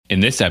In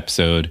this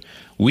episode,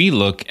 we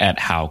look at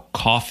how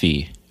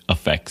coffee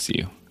affects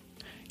you.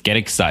 Get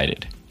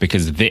excited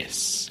because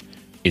this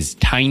is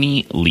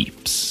Tiny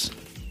Leaps.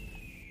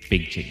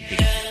 Big change.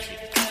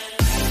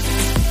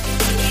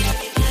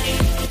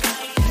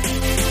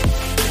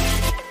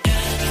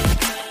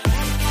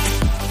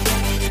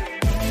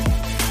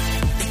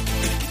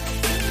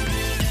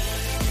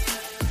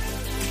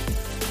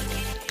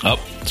 Oh,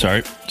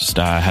 sorry. Just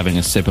having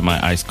a sip of my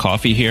iced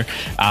coffee here.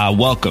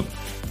 Welcome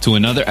to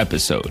another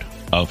episode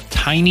of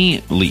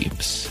Tiny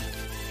Leaps,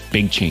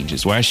 Big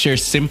Changes, where I share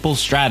simple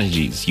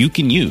strategies you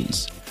can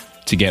use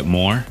to get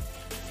more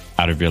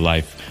out of your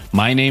life.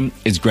 My name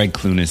is Greg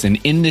Clunas,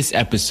 and in this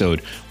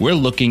episode, we're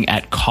looking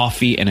at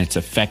coffee and its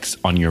effects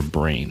on your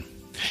brain.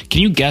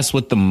 Can you guess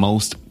what the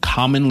most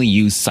commonly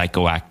used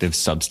psychoactive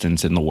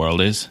substance in the world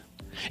is?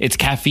 It's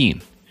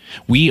caffeine.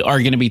 We are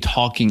going to be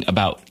talking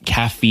about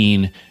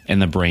caffeine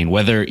and the brain,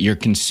 whether you're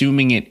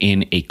consuming it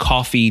in a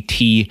coffee,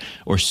 tea,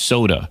 or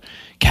soda.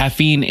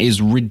 Caffeine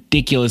is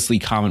ridiculously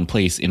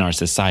commonplace in our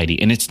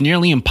society, and it's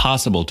nearly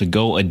impossible to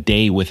go a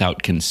day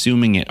without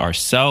consuming it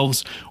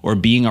ourselves or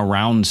being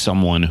around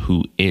someone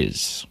who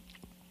is.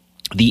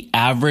 The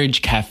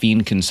average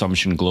caffeine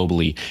consumption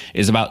globally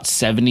is about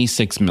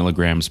 76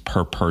 milligrams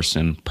per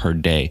person per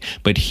day.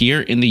 But here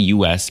in the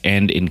US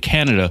and in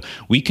Canada,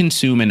 we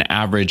consume an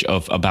average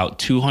of about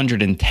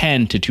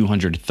 210 to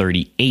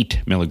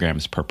 238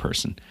 milligrams per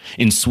person.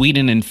 In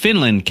Sweden and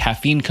Finland,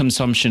 caffeine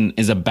consumption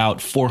is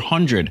about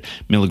 400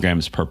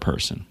 milligrams per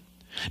person.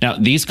 Now,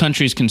 these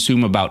countries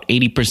consume about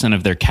 80%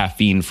 of their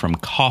caffeine from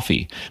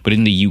coffee, but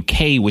in the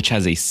UK, which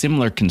has a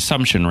similar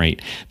consumption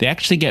rate, they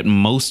actually get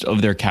most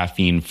of their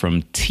caffeine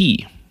from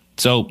tea.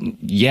 So,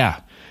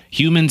 yeah,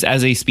 humans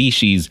as a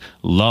species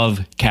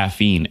love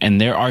caffeine, and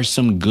there are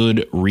some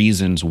good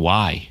reasons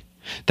why.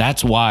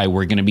 That's why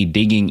we're going to be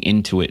digging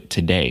into it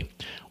today.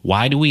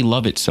 Why do we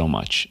love it so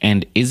much?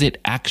 And is it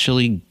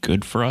actually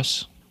good for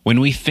us? When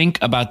we think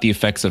about the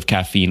effects of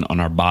caffeine on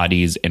our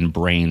bodies and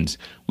brains,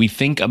 we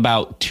think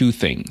about two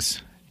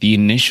things: the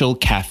initial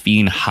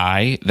caffeine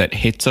high that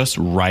hits us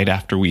right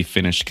after we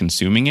finish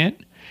consuming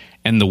it,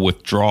 and the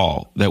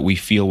withdrawal that we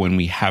feel when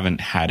we haven't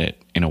had it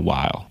in a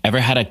while. Ever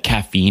had a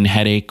caffeine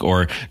headache,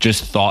 or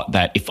just thought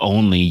that if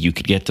only you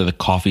could get to the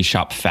coffee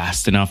shop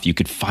fast enough, you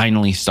could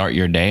finally start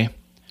your day?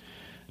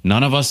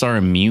 None of us are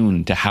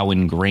immune to how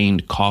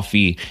ingrained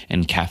coffee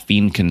and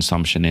caffeine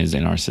consumption is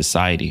in our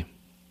society.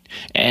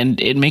 And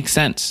it makes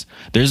sense.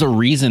 There's a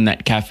reason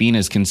that caffeine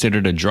is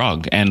considered a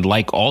drug. And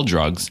like all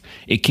drugs,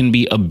 it can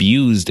be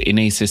abused in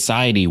a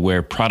society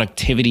where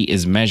productivity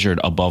is measured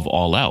above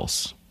all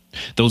else.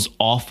 Those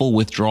awful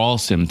withdrawal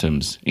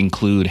symptoms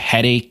include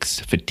headaches,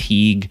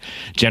 fatigue,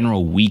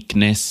 general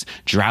weakness,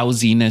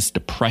 drowsiness,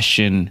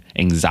 depression,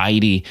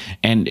 anxiety,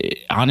 and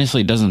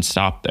honestly, it doesn't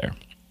stop there.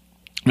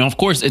 Now, of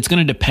course, it's going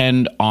to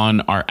depend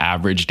on our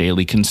average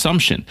daily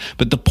consumption.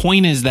 But the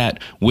point is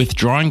that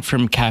withdrawing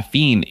from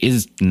caffeine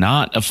is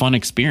not a fun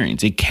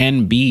experience. It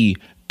can be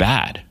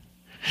bad.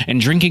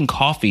 And drinking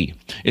coffee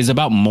is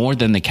about more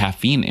than the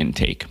caffeine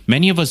intake.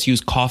 Many of us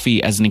use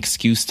coffee as an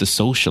excuse to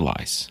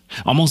socialize.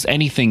 Almost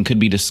anything could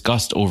be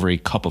discussed over a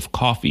cup of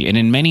coffee. And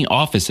in many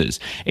offices,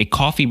 a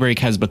coffee break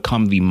has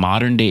become the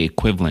modern day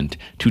equivalent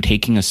to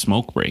taking a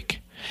smoke break.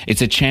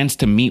 It's a chance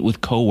to meet with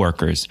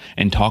coworkers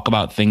and talk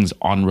about things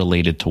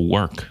unrelated to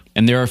work.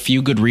 And there are a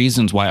few good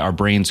reasons why our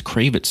brains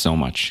crave it so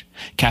much.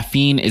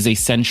 Caffeine is a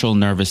central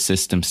nervous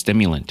system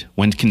stimulant.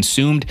 When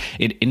consumed,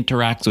 it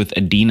interacts with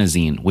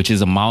adenosine, which is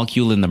a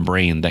molecule in the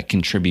brain that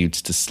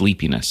contributes to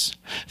sleepiness.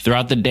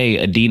 Throughout the day,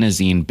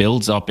 adenosine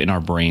builds up in our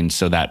brains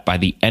so that by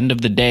the end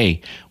of the day,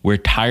 we're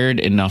tired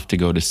enough to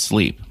go to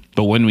sleep.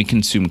 But when we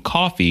consume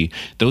coffee,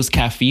 those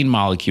caffeine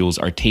molecules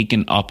are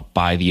taken up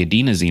by the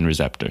adenosine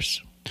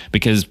receptors,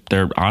 because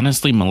they're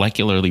honestly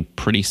molecularly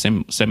pretty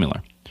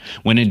similar.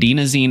 When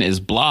adenosine is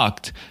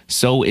blocked,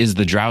 so is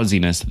the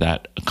drowsiness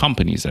that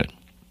accompanies it.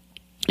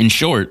 In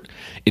short,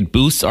 it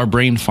boosts our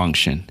brain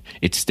function.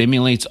 It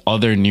stimulates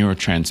other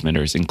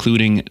neurotransmitters,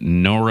 including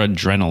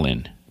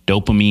noradrenaline,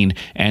 dopamine,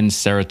 and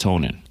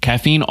serotonin.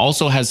 Caffeine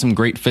also has some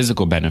great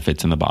physical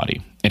benefits in the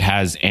body. It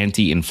has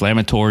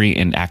anti-inflammatory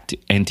and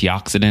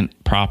antioxidant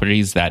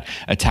properties that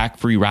attack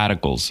free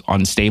radicals,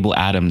 unstable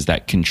atoms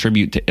that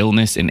contribute to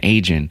illness and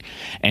aging,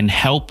 and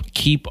help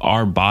keep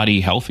our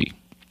body healthy.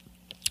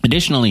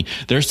 Additionally,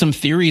 there are some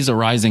theories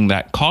arising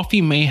that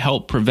coffee may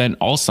help prevent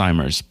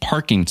Alzheimer's,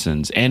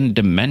 Parkinson's, and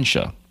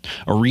dementia.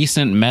 A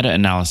recent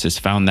meta-analysis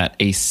found that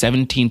a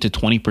 17 to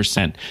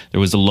 20% there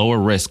was a lower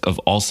risk of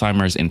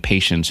Alzheimer's in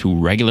patients who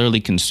regularly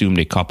consumed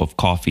a cup of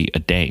coffee a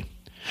day.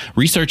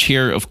 Research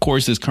here, of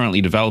course, is currently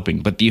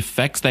developing, but the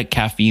effects that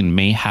caffeine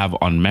may have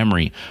on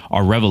memory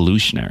are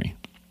revolutionary.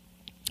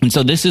 And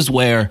so this is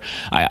where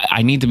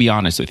I need to be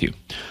honest with you.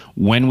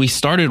 When we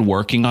started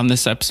working on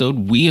this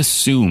episode, we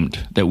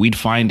assumed that we'd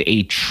find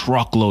a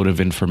truckload of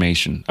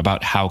information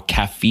about how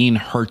caffeine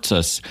hurts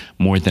us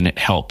more than it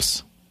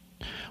helps.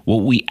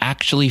 What we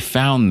actually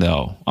found,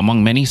 though,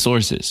 among many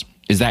sources,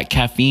 is that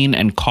caffeine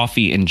and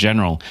coffee in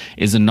general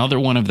is another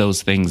one of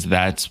those things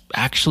that's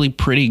actually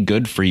pretty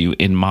good for you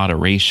in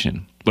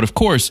moderation. But of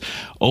course,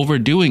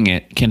 overdoing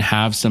it can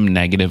have some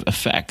negative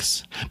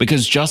effects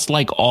because just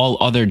like all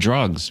other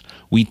drugs,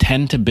 we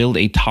tend to build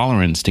a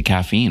tolerance to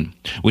caffeine,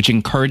 which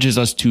encourages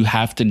us to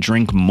have to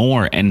drink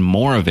more and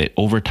more of it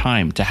over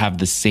time to have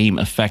the same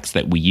effects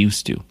that we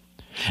used to.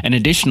 And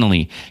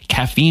additionally,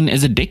 caffeine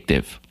is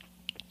addictive.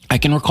 I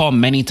can recall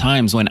many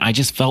times when I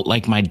just felt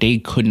like my day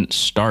couldn't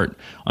start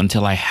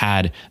until I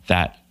had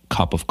that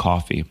cup of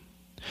coffee.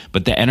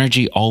 But the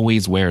energy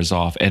always wears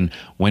off, and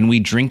when we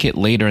drink it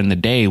later in the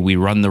day, we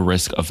run the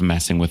risk of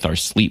messing with our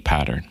sleep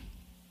pattern.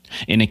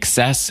 In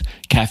excess,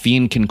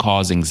 caffeine can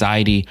cause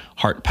anxiety,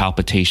 heart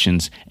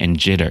palpitations, and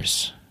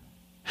jitters.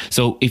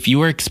 So if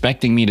you are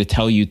expecting me to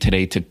tell you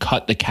today to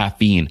cut the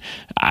caffeine,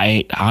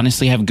 I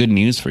honestly have good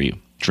news for you.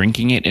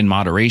 Drinking it in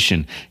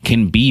moderation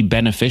can be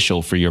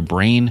beneficial for your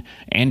brain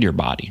and your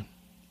body,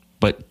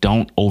 but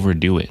don't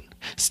overdo it.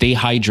 Stay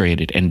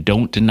hydrated and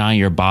don't deny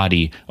your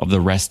body of the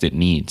rest it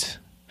needs.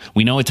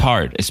 We know it's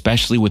hard,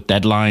 especially with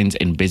deadlines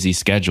and busy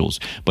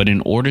schedules, but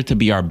in order to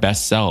be our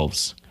best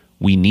selves,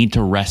 we need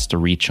to rest to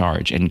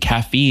recharge, and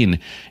caffeine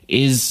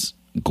is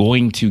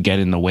going to get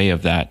in the way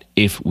of that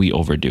if we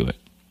overdo it.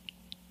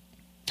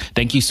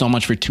 Thank you so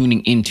much for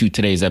tuning into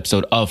today's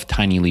episode of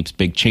Tiny Leaps,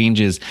 Big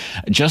Changes.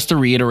 Just to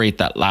reiterate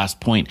that last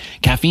point,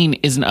 caffeine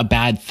isn't a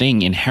bad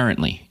thing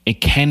inherently.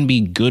 It can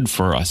be good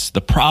for us.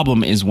 The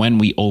problem is when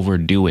we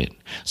overdo it.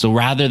 So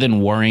rather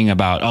than worrying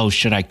about,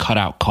 should I cut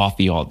out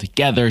coffee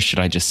altogether? Should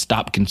I just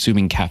stop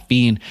consuming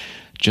caffeine?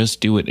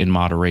 Just do it in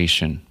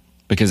moderation.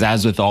 Because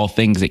as with all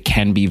things, it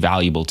can be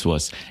valuable to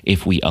us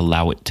if we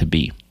allow it to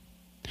be.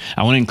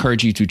 I want to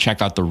encourage you to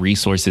check out the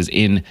resources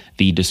in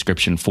the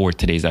description for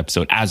today's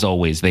episode. As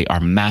always, they are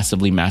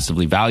massively,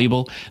 massively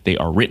valuable. They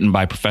are written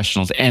by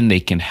professionals and they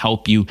can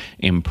help you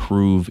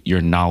improve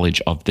your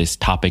knowledge of this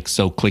topic.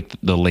 So click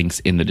the links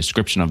in the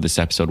description of this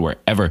episode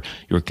wherever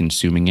you're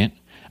consuming it.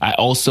 I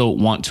also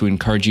want to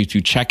encourage you to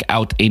check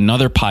out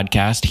another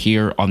podcast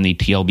here on the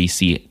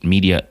TLBC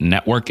Media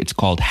Network. It's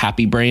called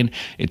Happy Brain.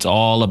 It's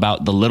all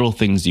about the little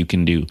things you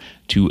can do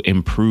to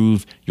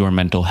improve your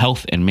mental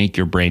health and make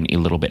your brain a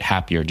little bit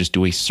happier. Just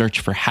do a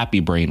search for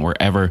Happy Brain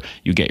wherever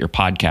you get your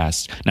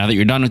podcasts. Now that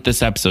you're done with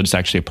this episode, it's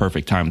actually a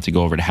perfect time to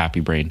go over to Happy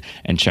Brain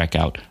and check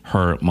out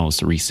her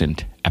most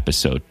recent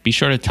episode. Be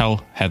sure to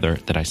tell Heather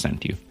that I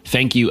sent you.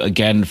 Thank you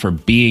again for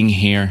being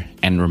here.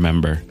 And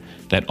remember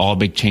that all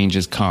big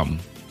changes come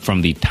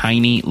from the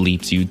tiny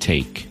leaps you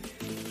take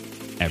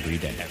every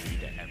day.